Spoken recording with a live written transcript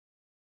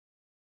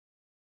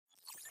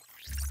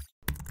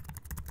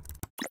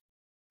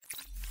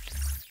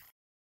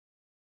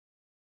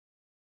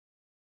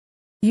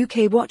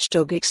UK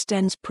watchdog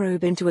extends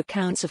probe into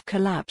accounts of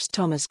collapsed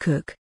Thomas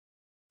Cook.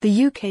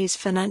 The UK's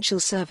financial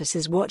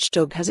services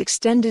watchdog has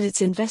extended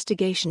its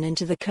investigation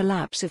into the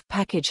collapse of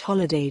package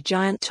holiday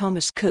giant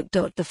Thomas Cook.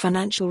 The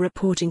Financial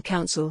Reporting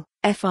Council,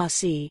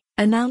 FRC,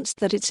 announced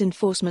that its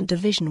enforcement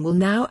division will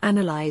now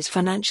analyse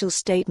financial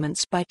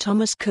statements by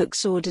Thomas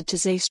Cook's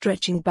auditors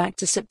stretching back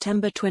to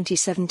September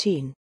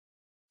 2017.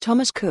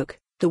 Thomas Cook,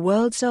 the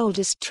world's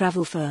oldest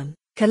travel firm,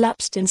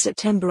 collapsed in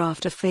September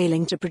after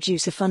failing to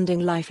produce a funding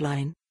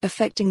lifeline,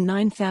 affecting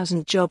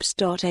 9,000 jobs.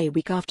 A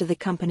week after the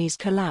company's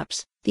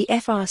collapse, the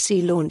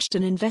FRC launched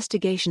an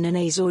investigation in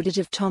A's audit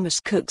of Thomas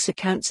Cook's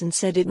accounts and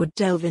said it would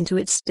delve into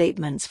its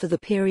statements for the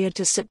period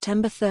to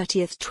September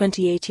 30,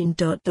 2018.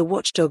 The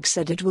watchdog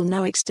said it will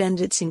now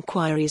extend its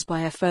inquiries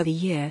by a further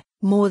year,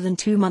 more than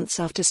 2 months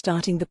after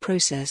starting the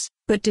process,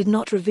 but did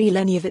not reveal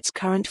any of its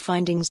current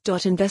findings.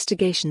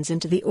 Investigations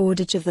into the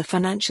audit of the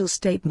financial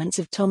statements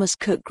of Thomas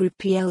Cook Group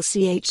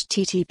plc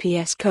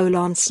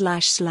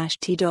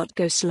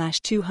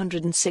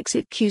https://t.go/206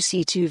 at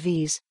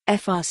QC2Vs,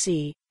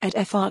 FRC,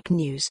 at FARC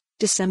News,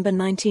 December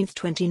 19,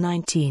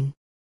 2019.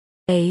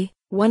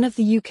 One of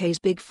the UK's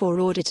Big Four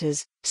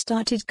auditors,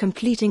 started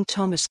completing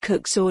Thomas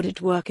Cook's audit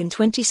work in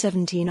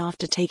 2017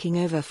 after taking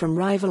over from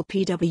rival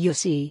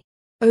PwC.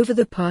 Over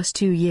the past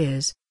 2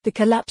 years, the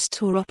collapsed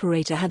tour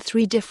operator had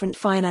 3 different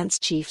finance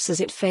chiefs as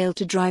it failed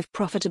to drive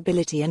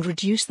profitability and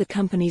reduce the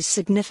company's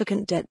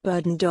significant debt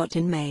burden.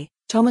 In May,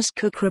 Thomas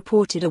Cook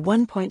reported a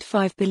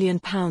 £1.5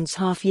 billion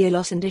half-year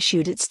loss and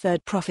issued its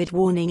third profit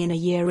warning in a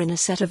year in a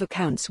set of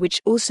accounts,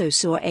 which also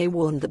saw A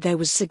warn that there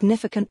was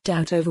significant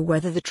doubt over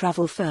whether the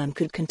travel firm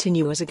could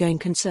continue as a going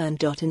concern.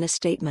 In a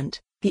statement,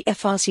 the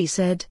FRC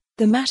said,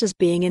 "The matters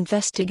being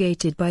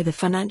investigated by the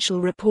Financial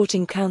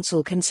Reporting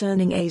Council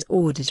concerning A's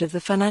audit of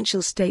the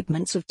financial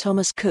statements of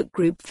Thomas Cook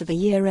Group for the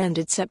year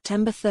ended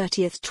September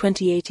 30,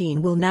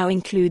 2018 will now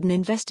include an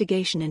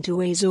investigation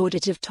into A's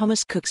audit of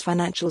Thomas Cook's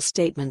financial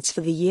statements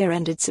for the year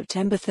ended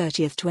September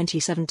 30,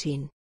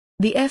 2017.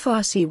 The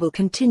FRC will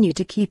continue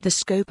to keep the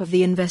scope of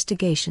the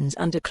investigations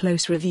under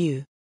close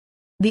review."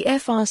 The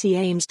FRC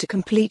aims to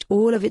complete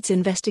all of its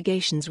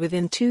investigations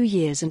within 2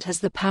 years and has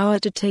the power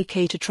to take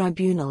A to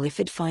tribunal if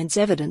it finds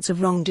evidence of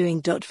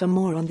wrongdoing. For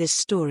more on this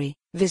story,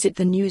 visit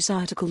the news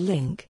article link.